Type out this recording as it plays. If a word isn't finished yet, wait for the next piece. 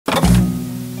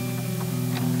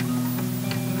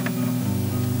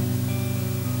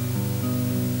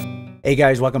Hey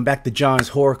guys, welcome back to John's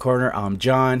Horror Corner. I'm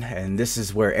John, and this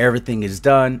is where everything is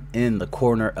done in the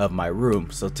corner of my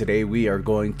room. So today we are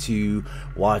going to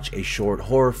watch a short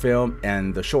horror film,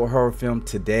 and the short horror film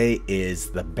today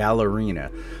is The Ballerina.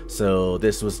 So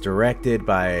this was directed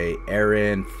by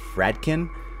Aaron Fradkin,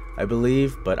 I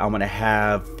believe, but I'm gonna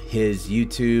have his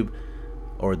YouTube,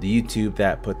 or the YouTube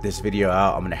that put this video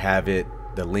out, I'm gonna have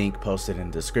the link posted in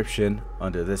the description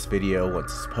under this video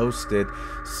once it's posted.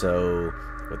 So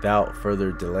without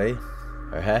further delay,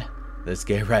 alright, let's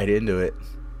get right into it.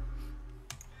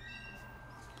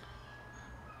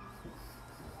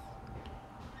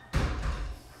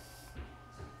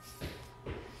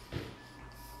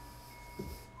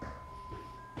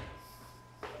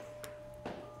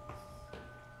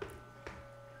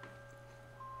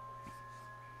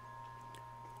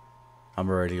 I'm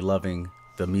already loving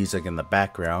the music in the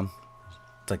background.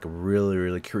 It's like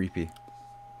really creepy.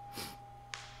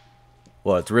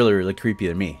 Well, it's really creepy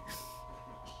to me.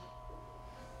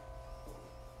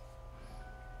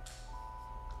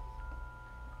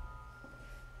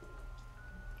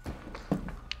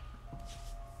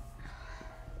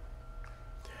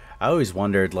 I always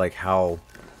wondered like how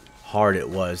hard it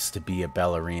was to be a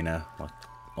ballerina, like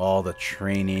all the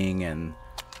training and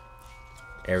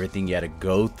everything you had to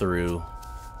go through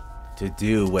to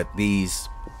do what these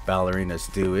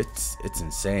ballerinas do. It's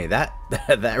insane. That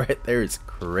right there is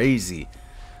crazy.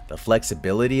 The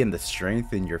flexibility and the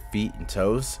strength in your feet and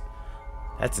toes,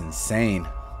 that's insane.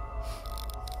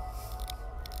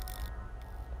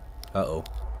 Uh-oh,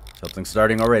 something's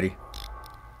starting already.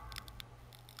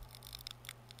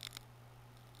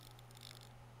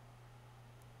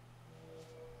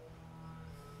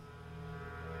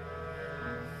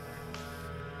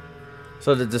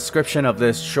 So the description of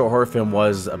this short horror film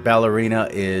was a ballerina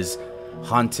is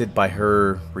haunted by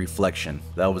her reflection.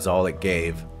 That was all it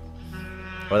gave.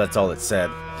 Or that's all it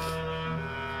said.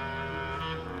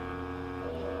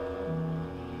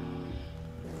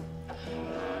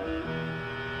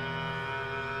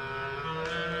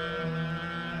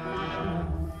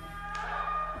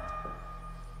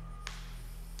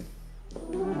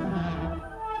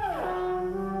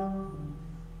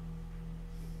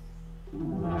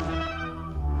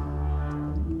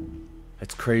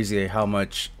 It's crazy how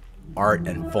much art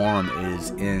and form is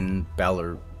in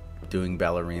doing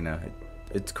ballerina.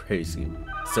 It's crazy.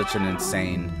 Such an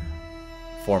insane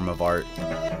form of art.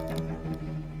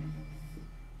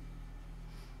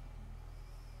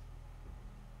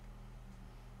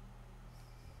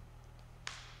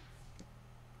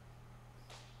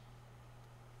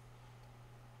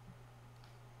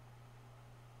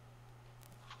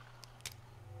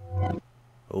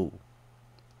 Oh.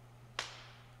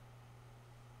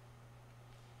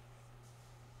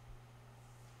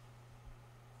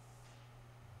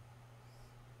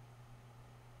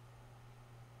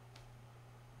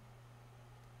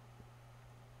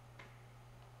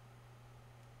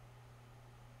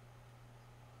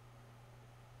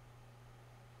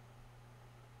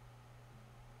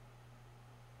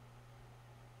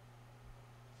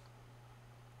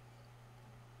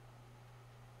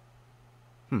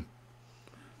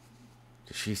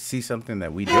 Did she see something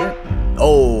that we didn't?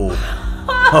 Oh.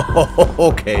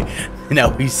 Okay.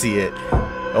 Now we see it.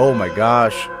 Oh my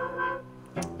gosh.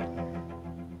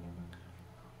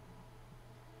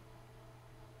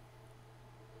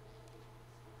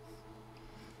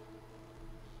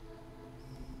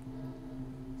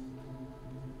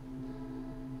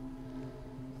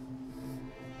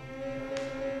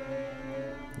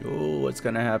 Oh, what's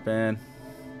gonna happen?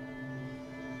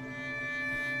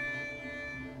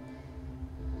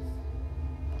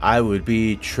 I would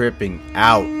be tripping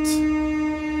out. I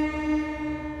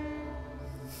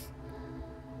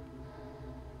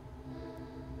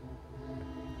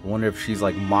wonder if she's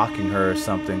like mocking her or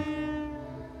something.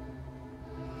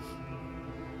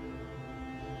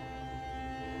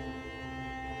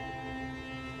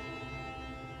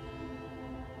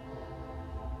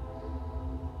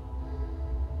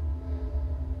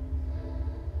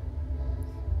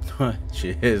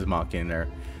 She is mocking her.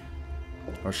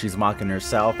 Or she's mocking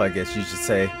herself, I guess you should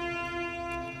say.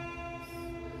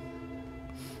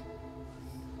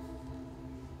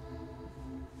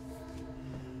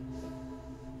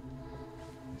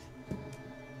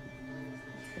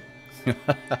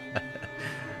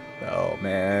 Oh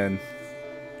man.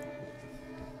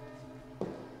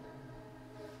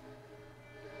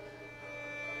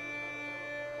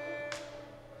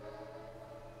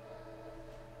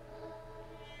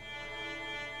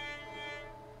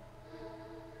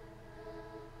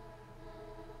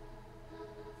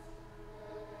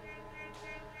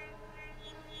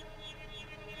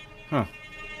 Huh.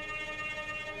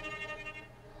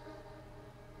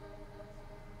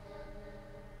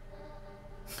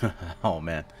 Oh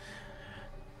man.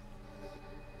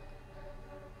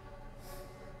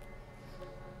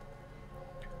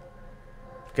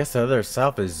 I guess the other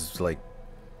self is like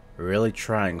really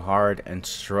trying hard and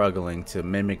struggling to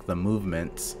mimic the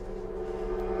movements.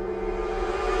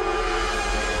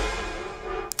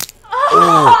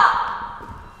 Oh,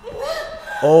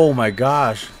 oh my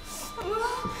gosh.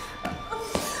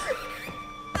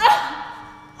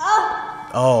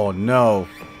 Oh no.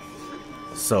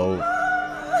 So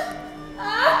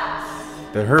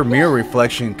that her mirror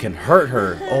reflection can hurt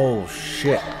her. Oh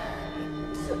shit.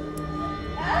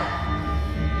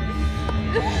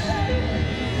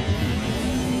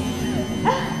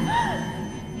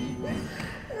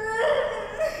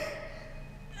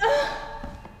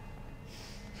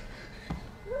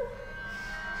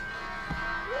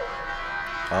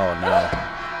 Oh no.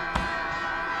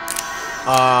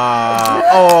 Oh.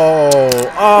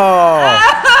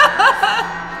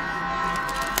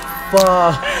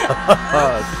 Fuck.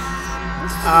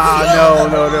 No,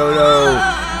 no, no, no.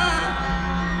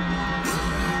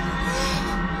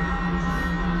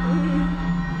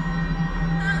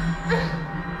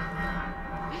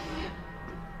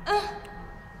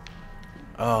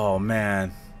 Oh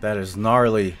man, that is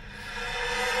gnarly.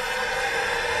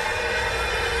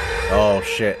 Oh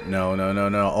shit, no, no, no,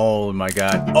 no. Oh my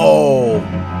god. Oh!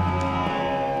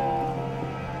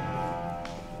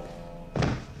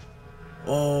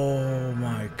 Oh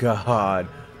my god.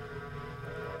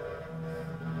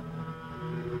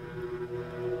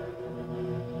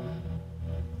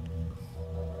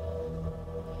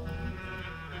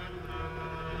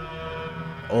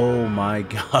 Oh my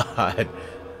god.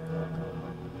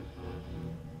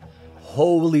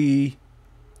 Holy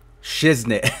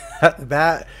shiznit.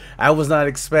 That I was not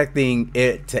expecting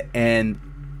it to end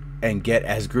and get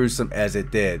as gruesome as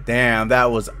it did. Damn, that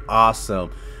was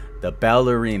awesome. The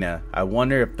Ballerina. I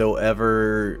wonder if they'll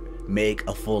ever make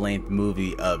a full-length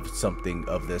movie of something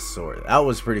of this sort. That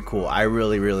was pretty cool. I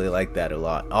really, really liked that a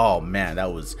lot. Oh man,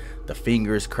 that was the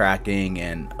fingers cracking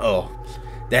and oh,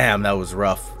 damn, that was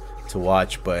rough to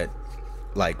watch, but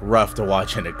like rough to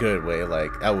watch in a good way.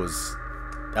 Like that was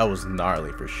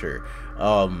gnarly for sure.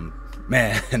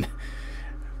 Man,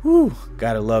 whew,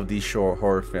 gotta love these short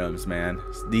horror films, man.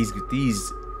 These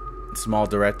small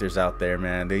directors out there,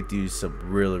 man, they do some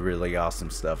really, really awesome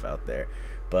stuff out there.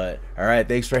 But all right,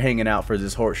 thanks for hanging out for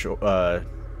this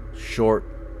short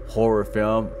horror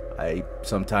film. I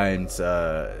sometimes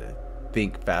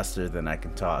think faster than I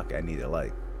can talk. I need to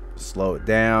like slow it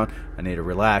down. I need to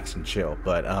relax and chill.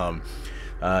 But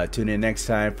tune in next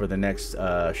time for the next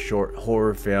short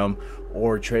horror film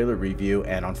or trailer review.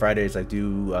 And on Fridays I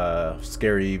do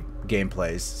scary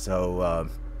gameplays. So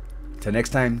till next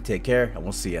time, take care and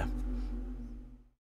we'll see ya.